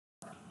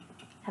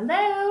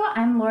Hello,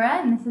 I'm Laura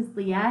and this is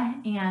Leah,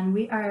 and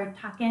we are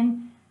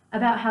talking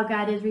about how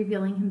God is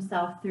revealing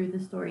himself through the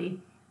story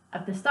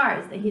of the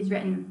stars that he's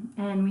written.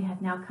 And we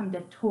have now come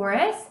to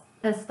Taurus.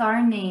 The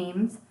star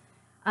names,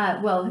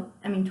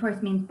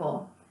 Taurus means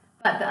bull,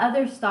 but the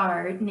other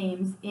star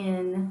names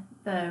in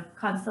the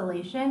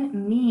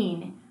constellation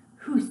mean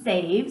who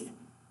saves,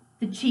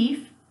 the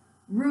chief,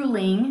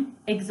 ruling,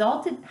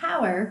 exalted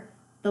power,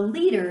 the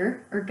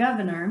leader or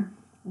governor,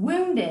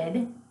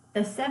 wounded,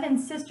 the seven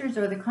sisters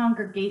or the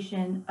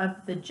congregation of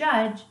the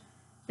judge,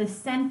 the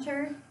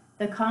center,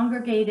 the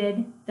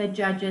congregated, the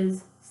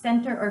judges,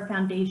 center or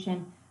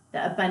foundation,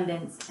 the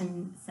abundance,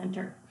 and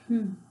center.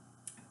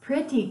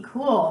 Pretty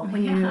cool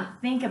when you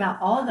think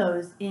about all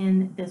those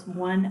in this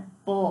one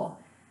bull.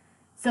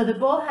 So the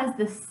bull has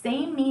the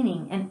same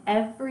meaning in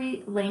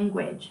every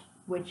language,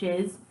 which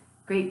is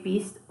great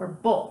beast or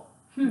bull.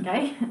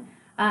 Okay?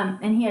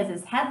 And he has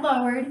his head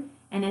lowered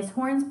and his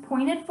horns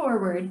pointed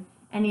forward,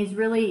 and he's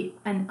really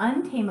an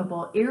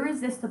untamable,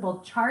 irresistible,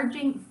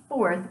 charging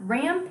forth,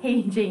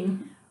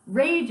 rampaging,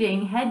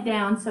 raging, head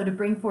down, so to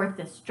bring forth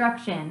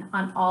destruction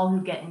on all who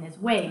get in his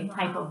way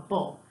type of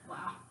bull.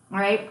 Wow. All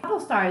right, a couple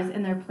stars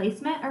in their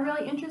placement are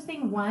really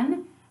interesting.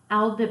 One,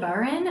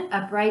 Aldebaran,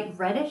 a bright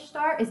reddish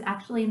star, is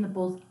actually in the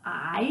bull's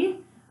eye,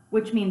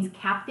 which means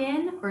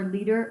captain or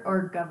leader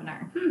or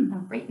governor.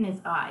 Right in his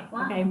eye.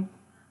 Wow. Okay.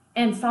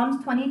 And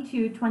Psalms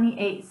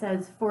 22:28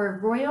 says, "For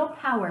royal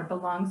power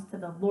belongs to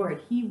the Lord.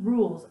 He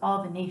rules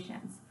all the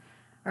nations."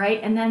 All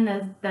right. And then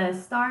the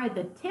star at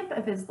the tip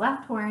of his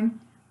left horn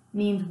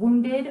means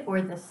wounded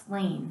or the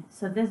slain.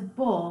 So this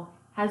bull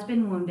has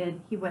been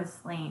wounded. He was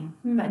slain,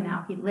 but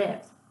now he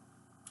lives.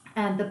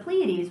 And the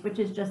Pleiades, which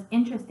is just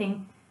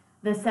interesting,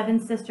 the seven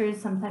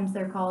sisters, sometimes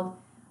they're called,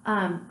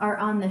 are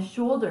on the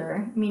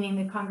shoulder, meaning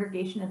the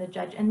congregation of the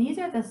judge. And these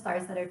are the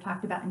stars that are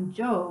talked about in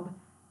Job,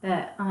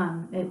 that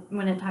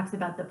when it talks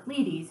about the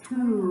Pleiades,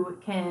 who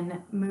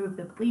can move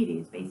the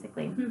Pleiades,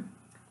 basically.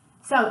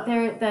 So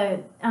they're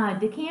the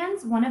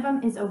decans. One of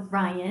them is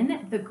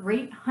Orion, the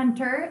great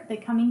hunter, the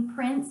coming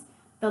prince,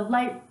 the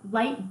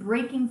light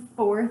breaking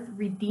forth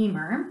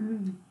redeemer.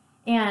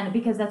 And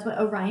because that's what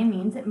Orion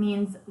means, it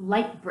means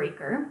light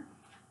breaker.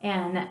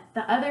 And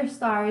the other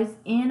stars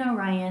in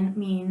Orion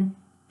mean,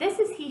 this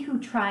is he who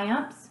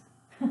triumphs,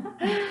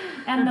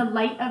 and the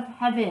light of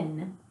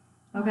heaven.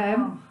 Okay.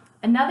 Wow.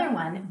 Another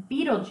one,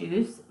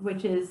 Betelgeuse,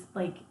 which is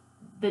like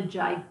the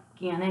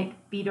gigantic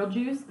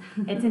Betelgeuse.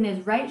 It's in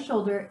his right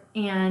shoulder,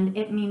 and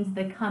it means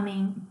the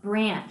coming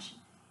branch.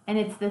 And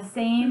it's the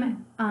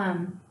same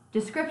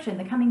description.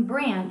 The coming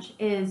branch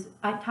is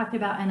talked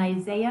about in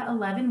Isaiah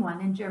 11:1,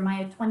 and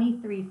Jeremiah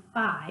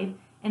 23:5,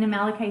 and in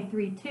Malachi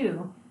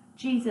 3:2.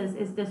 Jesus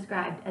is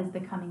described as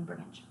the coming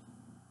branch.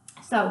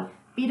 So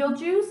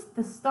Betelgeuse,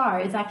 the star,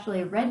 is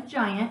actually a red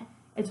giant.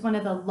 It's one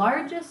of the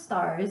largest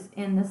stars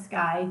in the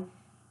sky.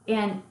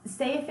 And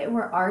say if it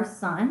were our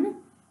sun,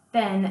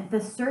 then the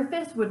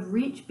surface would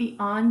reach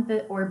beyond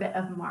the orbit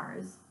of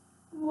Mars.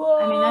 Whoa!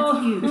 I mean, that's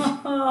huge.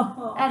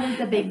 That is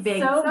a big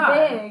so star.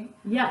 Big.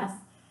 Yes.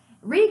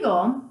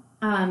 Regal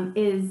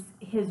is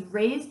his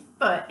raised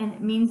foot, and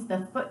it means the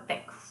foot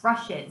that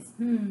crushes,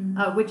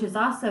 which is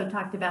also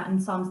talked about in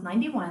Psalms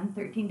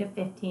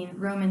 91:13-15,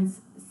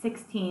 Romans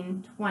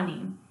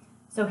 16:20.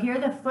 So here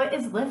the foot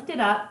is lifted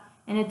up,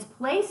 and it's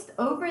placed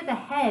over the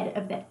head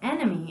of the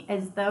enemy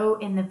as though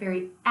in the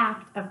very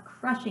act of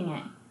crushing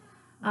it,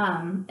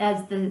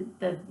 as the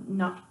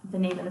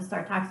name of the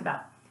star talks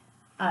about,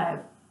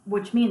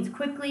 which means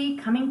quickly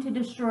coming to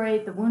destroy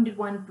the wounded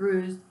one,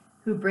 bruised,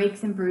 who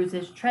breaks and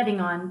bruises,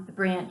 treading on the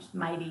branch,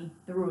 mighty,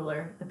 the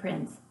ruler, the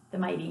prince, the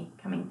mighty,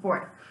 coming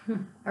forth.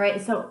 All right,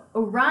 so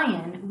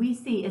Orion we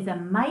see is a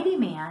mighty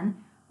man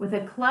with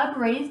a club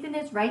raised in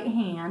his right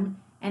hand,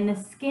 and the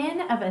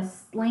skin of a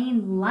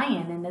slain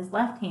lion in his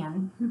left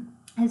hand.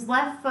 His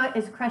left foot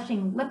is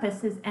crushing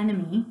Lippus, his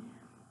enemy,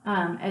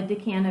 a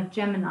decan of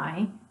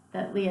Gemini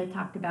that Leah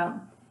talked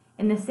about.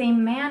 In the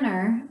same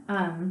manner,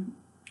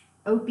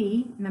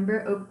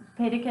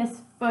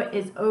 Opedicus' foot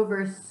is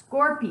over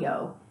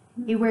Scorpio.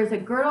 He wears a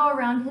girdle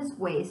around his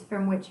waist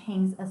from which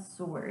hangs a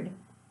sword.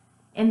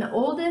 In the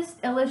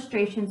oldest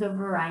illustrations of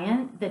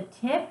Orion, the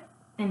tip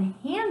and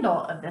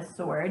handle of the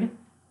sword,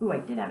 I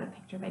did have a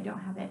picture, but I don't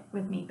have it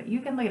with me, but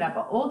you can look it up.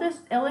 The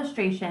oldest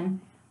illustration,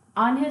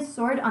 on his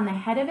sword, on the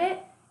head of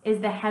it,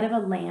 is the head of a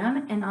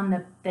lamb, and on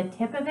the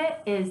tip of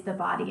it is the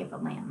body of a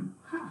lamb.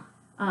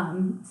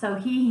 So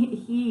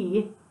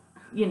he,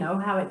 you know,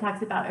 how it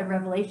talks about in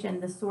Revelation,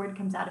 the sword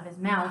comes out of his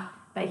mouth,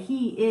 but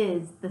he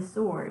is the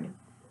sword.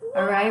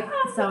 All right?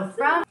 So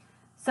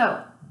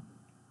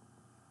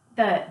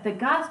the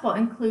gospel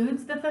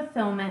includes the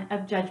fulfillment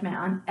of judgment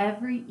on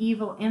every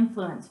evil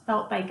influence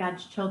felt by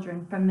God's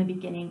children from the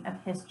beginning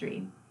of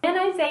history. In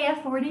Isaiah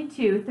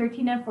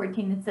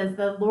 42:13-14, it says,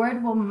 "The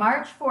Lord will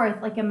march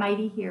forth like a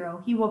mighty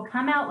hero. He will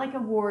come out like a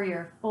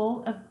warrior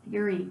full of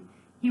fury.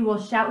 He will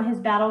shout his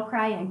battle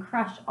cry and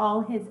crush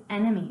all his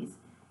enemies.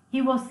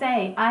 He will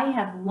say, I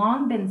have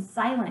long been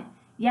silent.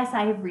 Yes,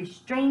 I have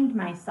restrained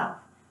myself.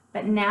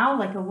 But now,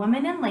 like a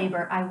woman in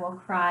labor, I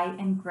will cry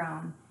and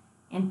groan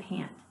and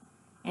pant.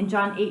 In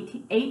John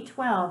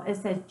 8:12, it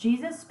says,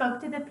 Jesus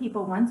spoke to the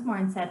people once more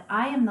and said,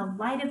 I am the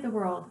light of the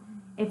world.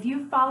 If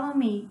you follow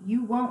me,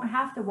 you won't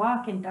have to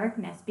walk in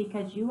darkness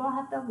because you will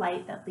have the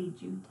light that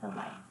leads you to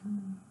life.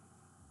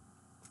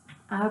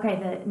 Okay,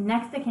 the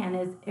next again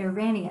is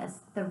Eridanus,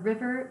 the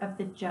river of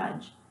the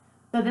judge.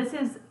 So this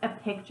is a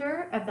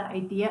picture of the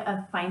idea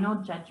of final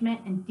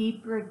judgment and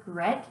deep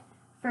regret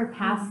for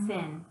past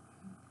sin.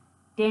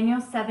 Daniel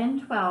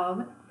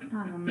 7:12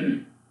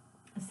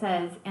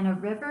 says, and a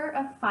river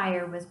of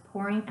fire was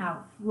pouring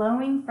out,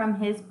 flowing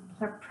from his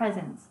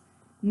presence.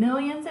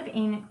 Millions of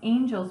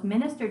angels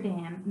ministered to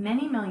him.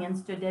 Many millions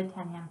stood to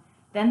attend him.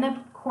 Then the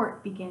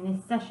court began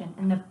its session,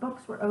 and the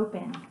books were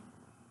opened.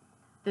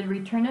 The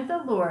return of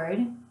the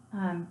Lord,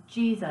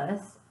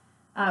 Jesus,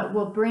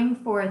 will bring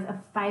forth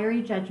a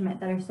fiery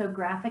judgment that are so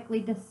graphically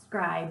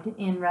described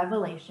in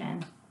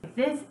Revelation.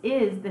 This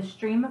is the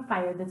stream of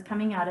fire that's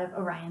coming out of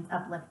Orion's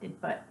uplifted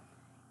foot.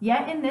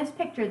 Yet in this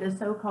picture, the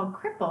so-called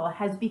cripple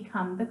has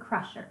become the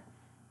crusher.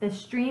 The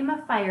stream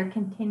of fire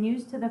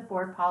continues to the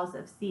four paws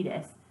of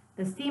Cetus,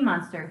 the sea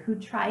monster who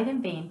tried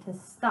in vain to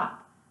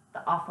stop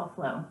the awful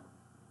flow.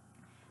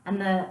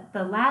 And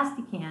the last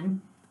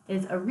decan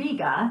is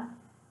Auriga,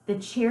 the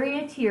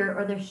charioteer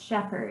or the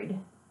shepherd,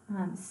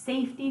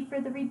 safety for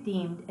the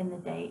redeemed in the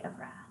day of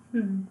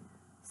wrath.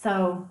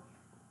 So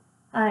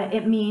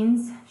it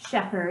means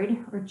shepherd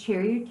or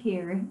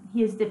charioteer.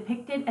 He is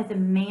depicted as a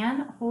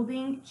man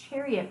holding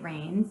chariot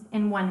reins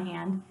in one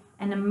hand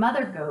and a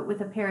mother goat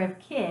with a pair of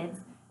kids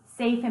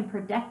safe and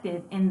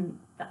protected in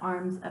the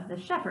arms of the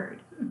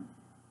shepherd.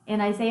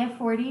 In Isaiah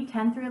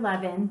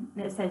 40:10-11,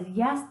 it says,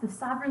 yes, the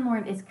sovereign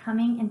Lord is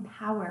coming in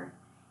power.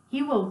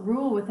 He will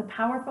rule with a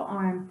powerful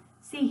arm.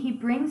 See, he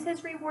brings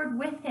his reward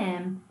with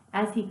him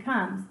as he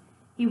comes.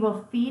 He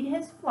will feed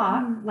his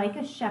flock like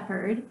a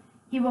shepherd.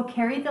 He will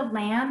carry the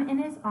lamb in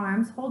his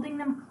arms, holding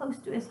them close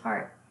to his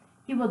heart.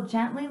 He will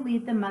gently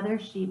lead the mother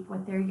sheep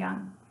with their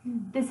young.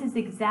 This is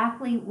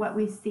exactly what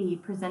we see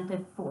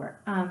presented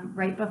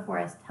right before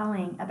us,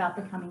 telling about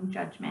the coming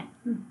judgment.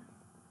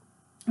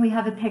 We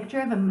have a picture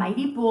of a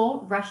mighty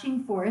bull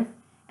rushing forth,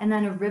 and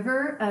then a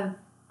river of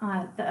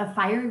a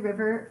fiery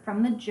river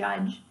from the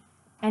judge.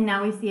 And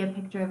now we see a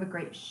picture of a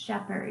great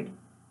shepherd.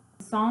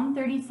 Psalm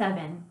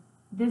 37.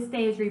 This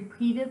day is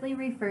repeatedly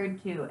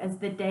referred to as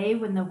the day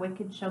when the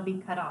wicked shall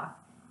be cut off.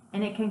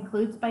 And it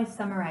concludes by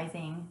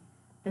summarizing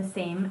the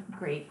same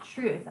great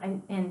truth.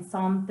 In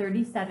Psalm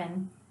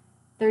 37,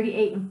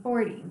 38 and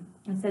 40,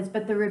 it says,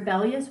 but the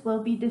rebellious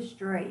will be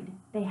destroyed.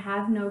 They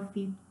have no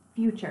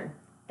future.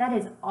 That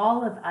is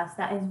all of us.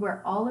 That is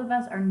where all of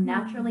us are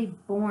naturally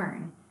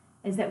born,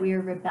 is that we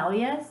are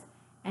rebellious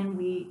and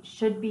we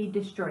should be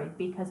destroyed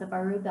because of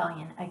our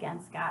rebellion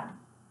against God.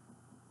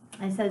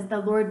 It says, the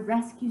Lord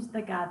rescues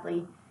the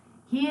godly.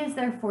 He is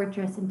their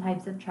fortress in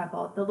times of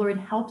trouble. The Lord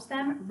helps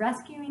them,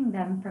 rescuing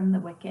them from the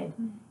wicked.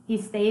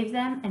 He saves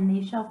them, and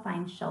they shall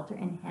find shelter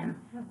in him.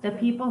 The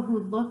people who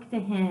look to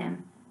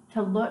him,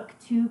 to look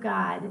to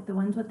God, the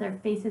ones with their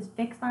faces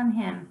fixed on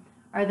him,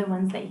 are the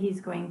ones that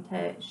he's going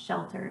to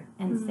shelter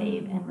and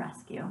save and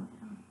rescue.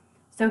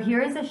 So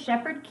here is a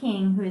shepherd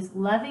king who is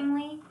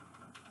lovingly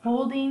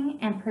holding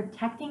and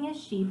protecting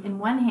his sheep in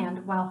one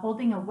hand while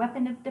holding a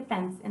weapon of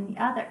defense in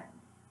the other.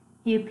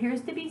 He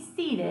appears to be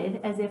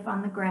seated as if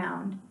on the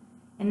ground.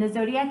 In the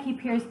zodiac, he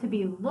appears to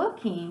be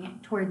looking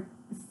toward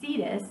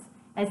Cetus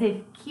as if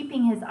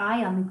keeping his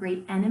eye on the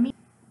great enemy.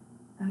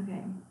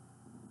 Okay.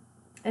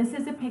 This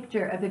is a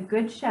picture of a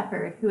good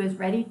shepherd who is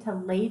ready to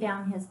lay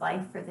down his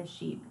life for the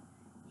sheep.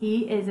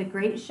 He is a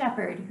great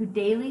shepherd who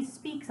daily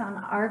speaks on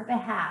our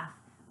behalf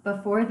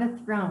before the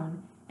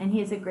throne, and he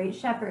is a great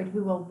shepherd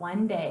who will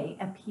one day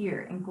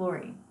appear in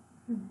glory.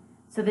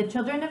 So the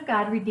children of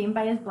God, redeemed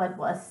by his blood,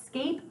 will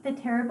escape the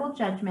terrible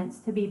judgments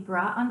to be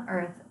brought on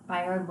earth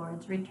by our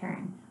Lord's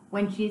return.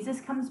 When Jesus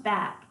comes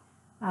back,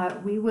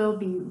 we will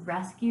be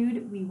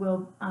rescued. We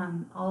will,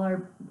 all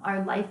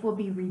our life will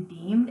be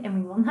redeemed,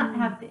 and we will not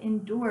have to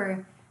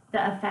endure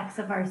the effects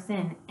of our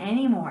sin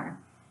anymore.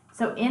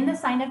 So in the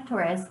sign of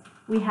Taurus,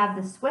 we have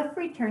the swift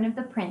return of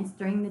the prince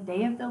during the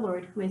day of the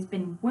Lord who has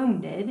been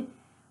wounded.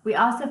 We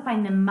also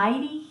find the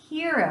mighty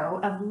hero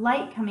of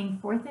light coming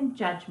forth in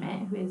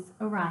judgment, who is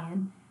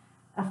Orion,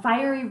 a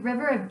fiery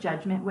river of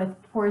judgment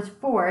pours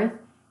forth,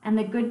 and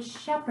the good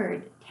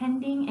shepherd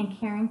tending and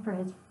caring for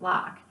his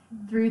flock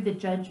through the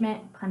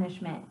judgment,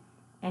 punishment,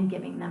 and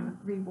giving them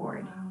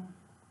reward. Wow.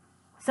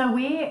 So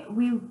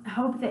we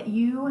hope that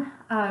you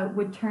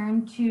would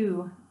turn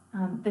to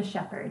the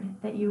shepherd,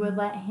 that you would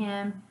let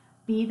him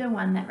be the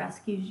one that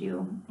rescues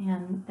you,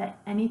 and that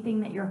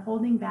anything that you're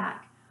holding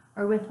back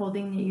or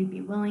withholding, that you'd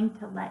be willing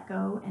to let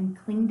go and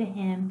cling to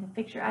him, to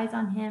fix your eyes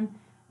on him,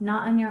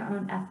 not on your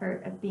own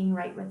effort of being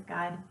right with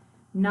God,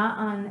 not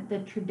on the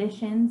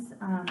traditions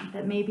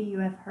that maybe you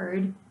have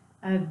heard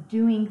of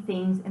doing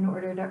things in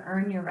order to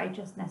earn your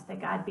righteousness to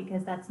God,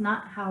 because that's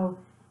not how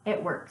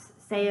it works.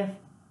 Say if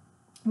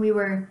we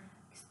were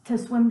to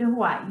swim to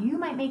Hawaii. You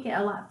might make it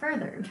a lot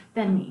further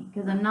than me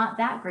because I'm not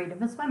that great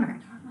of a swimmer.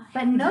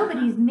 But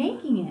nobody's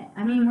making it.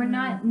 I mean,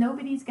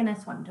 nobody's going to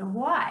swim to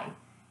Hawaii.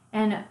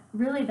 And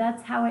really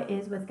that's how it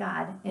is with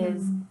God,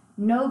 is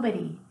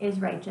nobody is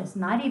righteous,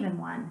 not even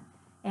one.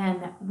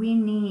 And we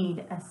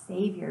need a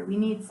savior. We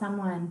need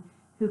someone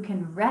who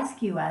can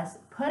rescue us,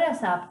 put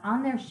us up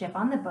on their ship,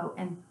 on the boat,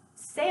 and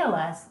sail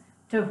us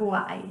to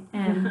Hawaii.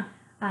 And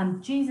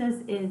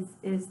Jesus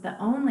is the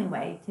only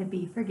way to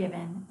be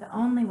forgiven, the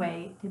only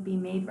way to be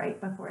made right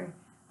before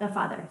the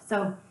Father.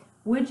 So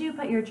would you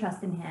put your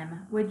trust in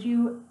him? Would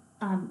you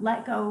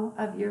let go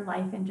of your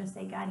life and just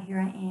say, God, here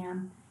I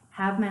am.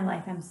 Have my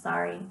life. I'm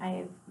sorry.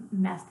 I've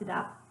messed it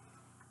up.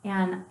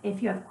 And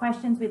if you have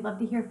questions, we'd love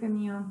to hear from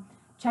you.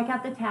 Check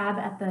out the tab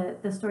at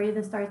the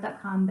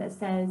storyofthestars.com that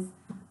says,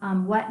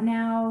 what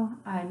now,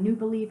 new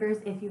believers,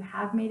 if you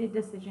have made a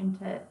decision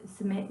to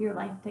submit your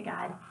life to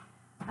God.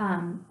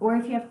 Or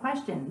if you have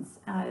questions,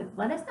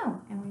 let us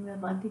know, and we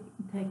would love to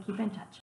keep in touch.